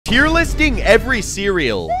Tier listing every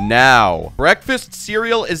cereal. Now, breakfast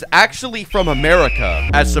cereal is actually from America,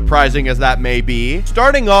 as surprising as that may be.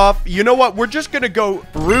 Starting off, you know what? We're just gonna go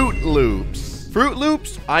Fruit Loops. Fruit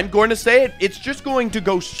Loops, I'm going to say it, it's just going to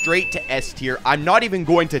go straight to S tier. I'm not even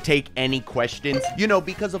going to take any questions, you know,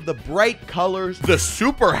 because of the bright colors, the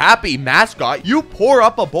super happy mascot. You pour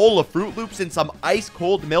up a bowl of Fruit Loops in some ice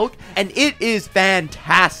cold milk, and it is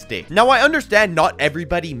fantastic. Now, I understand not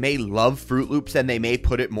everybody may love Fruit Loops and they may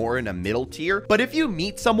put it more in a middle tier, but if you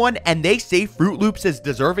meet someone and they say Fruit Loops is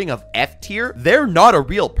deserving of F tier, they're not a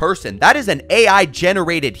real person. That is an AI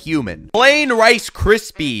generated human. Plain Rice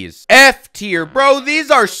Krispies, F tier. Bro,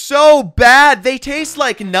 these are so bad. They taste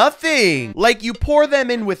like nothing. Like, you pour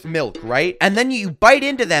them in with milk, right? And then you bite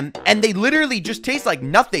into them and they literally just taste like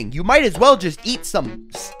nothing. You might as well just eat some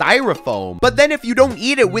styrofoam. But then if you don't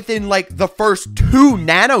eat it within like the first 2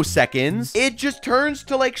 nanoseconds, it just turns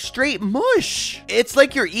to like straight mush. It's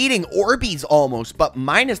like you're eating Orbeez almost, but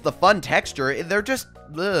minus the fun texture. They're just...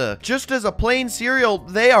 ugh. Just as a plain cereal,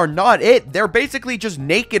 they are not it. They're basically just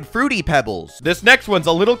naked Fruity Pebbles. This next one's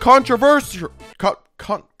a little controversial.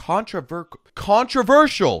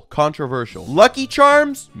 Controversial. Lucky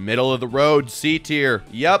Charms, middle of the road, C tier.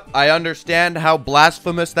 Yep, I understand how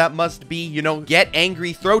blasphemous that must be. You know, get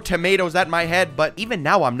angry, throw tomatoes at my head. But even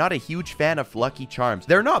now, I'm not a huge fan of Lucky Charms.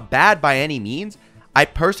 They're not bad by any means. I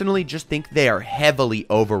personally just think they are heavily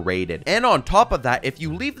overrated. And on top of that, if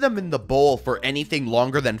you leave them in the bowl for anything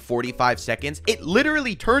longer than 45 seconds, it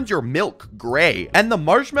literally turns your milk gray. And the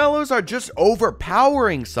marshmallows are just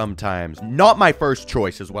overpowering sometimes. Not my first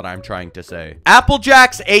choice is what I'm trying to say. Apple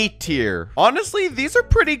Jacks A tier. Honestly, these are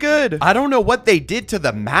pretty good. I don't know what they did to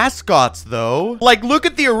the mascots though. Like, look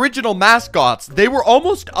at the original mascots. They were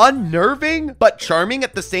almost unnerving, but charming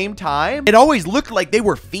at the same time. It always looked like they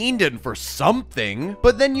were fiending for something.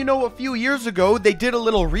 But then, you know, a few years ago, they did a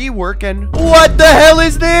little rework and... what the hell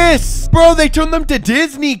is this? Bro, they turned them to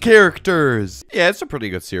Disney characters. Yeah, it's a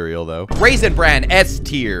pretty good cereal, though. Raisin Bran S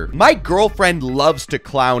tier. My girlfriend loves to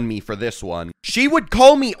clown me for this one. She would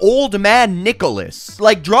call me Old Man Nicholas.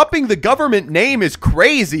 Like, dropping the government name is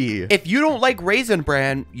crazy. If you don't like Raisin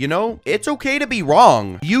Bran, you know, it's okay to be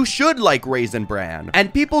wrong. You should like Raisin Bran.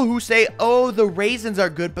 And people who say, oh, the raisins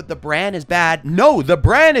are good, but the bran is bad. No, the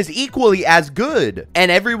bran is equally as good.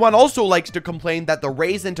 And everyone also likes to complain that the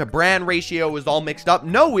raisin to bran ratio is all mixed up.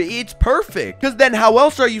 No, it's perfect. Because then how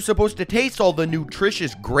else are you supposed to taste all the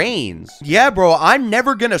nutritious grains? Yeah, bro, I'm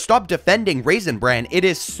never gonna stop defending Raisin Bran. It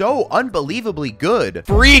is so unbelievably good.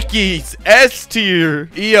 Freakies S tier.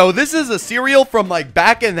 Yo, this is a cereal from like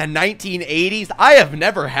back in the 1980s. I have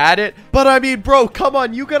never had it. But I mean, bro, come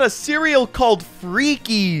on. You got a cereal called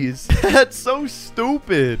Freakies. That's so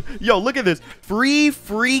stupid. Yo, look at this. Free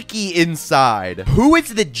Freaky inside. Who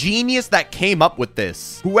is the genius that came up with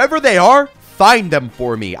this? Whoever they are, find them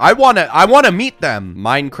for me. I wanna meet them.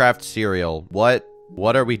 Minecraft cereal.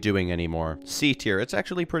 What are we doing anymore? C tier. It's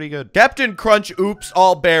actually pretty good. Captain Crunch Oops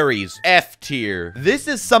All Berries. F tier. This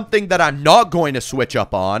is something that I'm not going to switch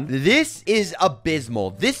up on. This is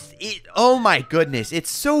abysmal. Oh my goodness. It's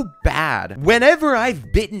so bad. Whenever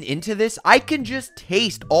I've bitten into this, I can just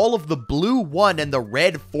taste all of the blue 1 and the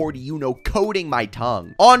red 40, you know, coating my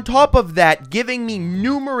tongue. On top of that, giving me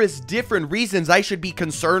numerous different reasons I should be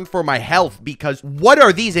concerned for my health, because what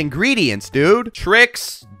are these ingredients, dude?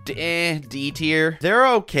 Tricks. D tier. They're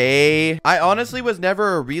okay. I honestly was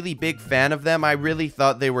never a really big fan of them. I really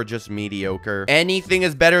thought they were just mediocre. Anything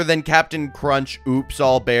is better than Captain Crunch Oops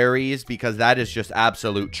All Berries, because that is just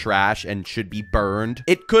absolute trash and should be burned.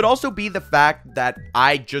 It could also be the fact that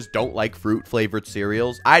I just don't like fruit flavored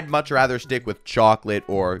cereals. I'd much rather stick with chocolate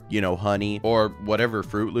or, you know, honey or whatever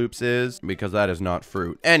Fruit Loops is, because that is not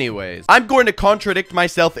fruit. Anyways, I'm going to contradict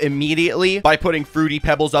myself immediately by putting Fruity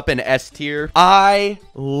Pebbles up in S tier. I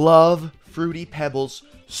love Fruity Pebbles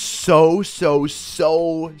so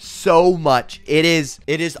much. It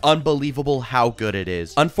is unbelievable how good it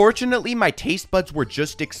is. Unfortunately, my taste buds were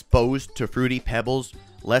just exposed to Fruity Pebbles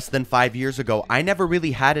less than 5 years ago. I never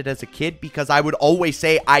really had it as a kid because I would always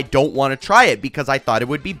say I don't want to try it because I thought it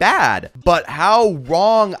would be bad. But how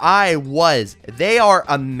wrong I was. They are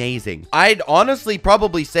amazing. I'd honestly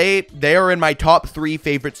probably say they are in my top 3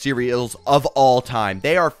 favorite cereals of all time.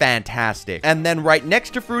 They are fantastic. And then right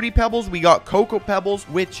next to Fruity Pebbles, we got Cocoa Pebbles,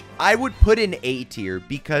 which I would put in A tier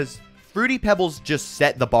because Fruity Pebbles just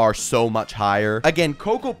set the bar so much higher. Again,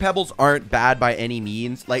 Cocoa Pebbles aren't bad by any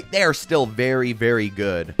means. Like, they're still very, very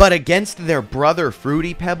good. But against their brother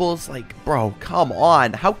Fruity Pebbles, like, bro, come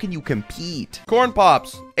on. How can you compete? Corn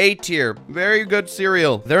Pops, A tier. Very good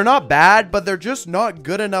cereal. They're not bad, but they're just not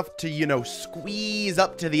good enough to, you know, squeeze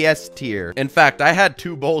up to the S tier. In fact, I had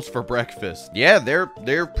 2 bowls for breakfast. Yeah,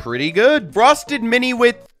 they're pretty good. Frosted Mini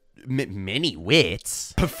Wheats. Mini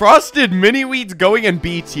Wheats? Frosted Mini Wheats going in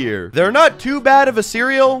B tier. They're not too bad of a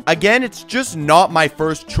cereal. Again, it's just not my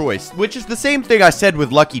first choice, which is the same thing I said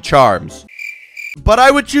with Lucky Charms. But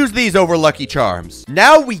I would choose these over Lucky Charms.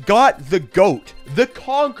 Now we got the GOAT, the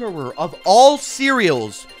conqueror of all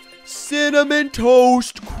cereals, Cinnamon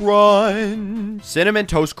Toast Crunch. Cinnamon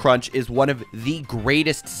Toast Crunch is one of the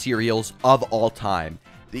greatest cereals of all time.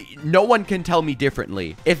 No one can tell me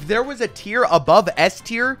differently. If there was a tier above S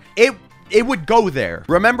tier, it would go there.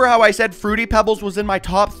 Remember how I said Fruity Pebbles was in my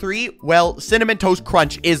top 3? Well, Cinnamon Toast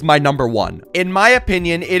Crunch is my number 1. In my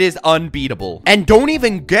opinion, it is unbeatable. And don't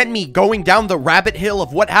even get me going down the rabbit hole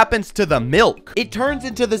of what happens to the milk. It turns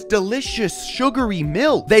into this delicious sugary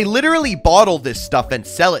milk. They literally bottle this stuff and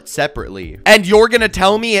sell it separately. And you're gonna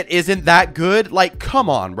tell me it isn't that good? Like, come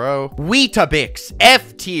on, bro. Weetabix,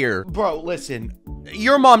 F tier. Bro, listen.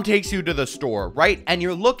 Your mom takes you to the store, right? And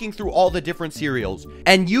you're looking through all the different cereals,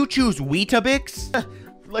 and you choose Weetabix?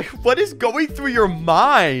 Like, what is going through your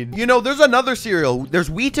mind? You know, there's another cereal. There's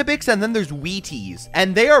Weetabix and then there's Wheaties.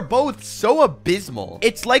 And they are both so abysmal.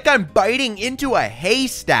 It's like I'm biting into a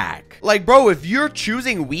haystack. Like, bro, if you're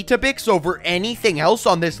choosing Weetabix over anything else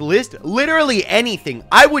on this list, literally anything,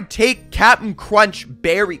 I would take Captain Crunch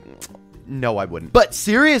Berry. No, I wouldn't. But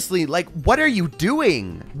seriously, like, what are you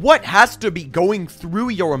doing? What has to be going through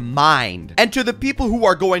your mind? And to the people who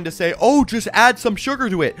are going to say, oh, just add some sugar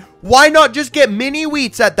to it. Why not just get mini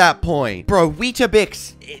wheats at that point? Bro,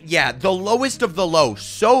 Weetabix, yeah, the lowest of the low.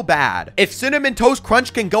 So bad. If Cinnamon Toast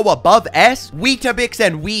Crunch can go above S, Weetabix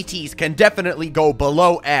and Wheaties can definitely go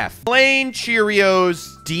below F. Plain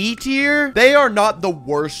Cheerios, D tier? They are not the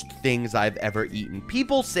worst things I've ever eaten.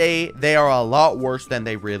 People say they are a lot worse than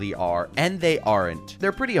they really are, and they aren't.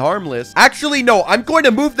 They're pretty harmless. Actually, no, I'm going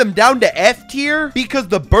to move them down to F tier because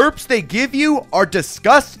the burps they give you are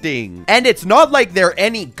disgusting. And it's not like they're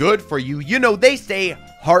any good for you. You know, they say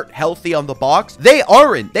heart healthy on the box. They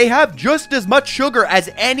aren't. They have just as much sugar as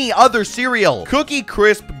any other cereal. Cookie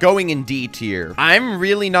Crisp going in D tier. I'm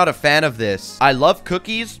really not a fan of this. I love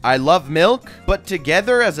cookies. I love milk. But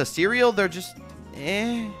together as a cereal, they're just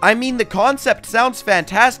I mean, the concept sounds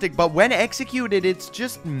fantastic, but when executed, it's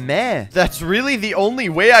just meh. That's really the only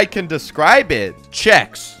way I can describe it.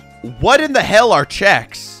 Chex. What in the hell are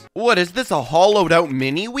Chex? What, is this a hollowed out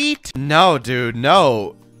mini wheat? No, dude,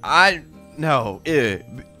 no. No.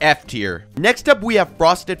 F tier. Next up, we have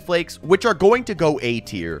Frosted Flakes, which are going to go A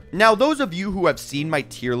tier. Now, those of you who have seen my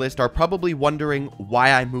tier list are probably wondering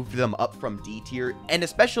why I moved them up from D tier, and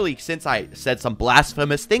especially since I said some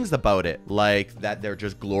blasphemous things about it, like that they're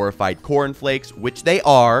just glorified cornflakes, which they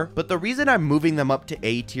are. But the reason I'm moving them up to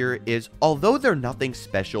A tier is, although they're nothing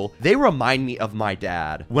special, they remind me of my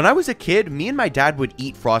dad. When I was a kid, me and my dad would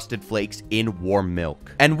eat Frosted Flakes in warm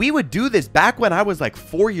milk. And we would do this back when I was like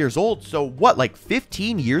 4 years old, so what, like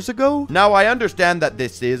 15 years ago? Now, I understand that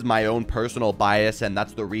this is my own personal bias, and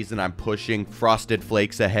that's the reason I'm pushing Frosted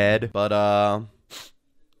Flakes ahead, but,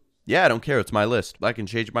 yeah, I don't care. It's my list. I can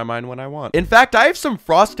change my mind when I want. In fact, I have some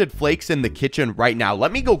Frosted Flakes in the kitchen right now.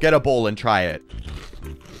 Let me go get a bowl and try it.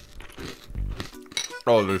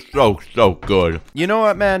 Oh, they're so good. You know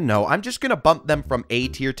what, man? No, I'm just gonna bump them from A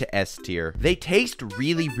tier to S tier. They taste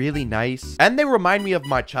really, really nice. And they remind me of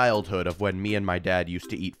my childhood of when me and my dad used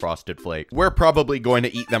to eat Frosted Flakes. We're probably going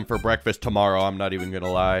to eat them for breakfast tomorrow. I'm not even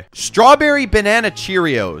gonna lie. Strawberry Banana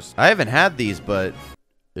Cheerios. I haven't had these, but...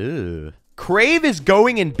 Ew. Crave is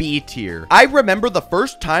going in B tier. I remember the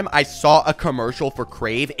first time I saw a commercial for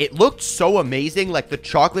Crave, it looked so amazing, like the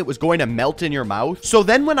chocolate was going to melt in your mouth. So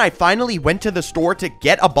then when I finally went to the store to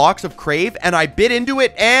get a box of Crave and I bit into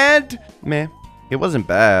it and meh. It wasn't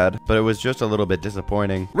bad, but it was just a little bit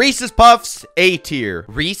disappointing. Reese's Puffs, A tier.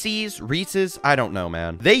 Reese's, I don't know,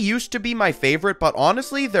 man. They used to be my favorite, but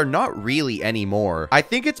honestly, they're not really anymore. I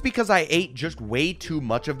think it's because I ate just way too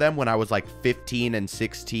much of them when I was like 15 and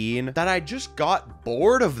 16 that I just got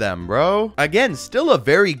bored of them, bro. Again, still a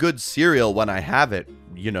very good cereal when I have it.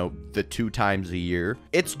 You know, the 2 times a year.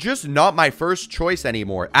 It's just not my first choice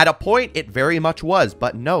anymore. At a point, it very much was,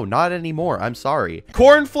 but no, not anymore. I'm sorry.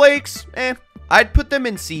 Cornflakes, I'd put them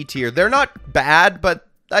in C tier. They're not bad, but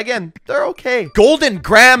again, they're okay. Golden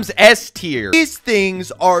Grams S tier. These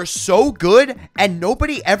things are so good and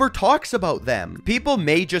nobody ever talks about them. People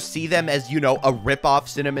may just see them as, you know, a rip-off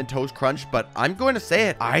Cinnamon Toast Crunch, but I'm going to say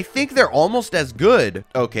it. I think they're almost as good.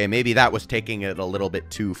 Okay, maybe that was taking it a little bit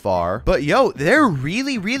too far. But yo, they're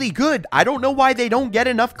really, really good. I don't know why they don't get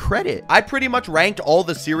enough credit. I pretty much ranked all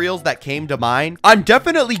the cereals that came to mind. I'm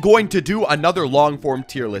definitely going to do another long-form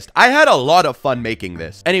tier list. I had a lot of fun making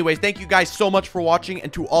this. Anyways, thank you guys so much for watching,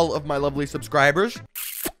 and to all of my lovely subscribers.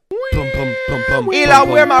 Elon,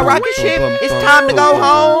 where my rocket ship? It's time to go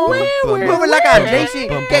home. Moving like I'm Jason.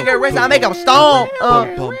 Can't get rest, I make them storm.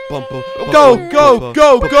 Go, go,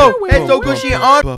 go, go. It's so good she on.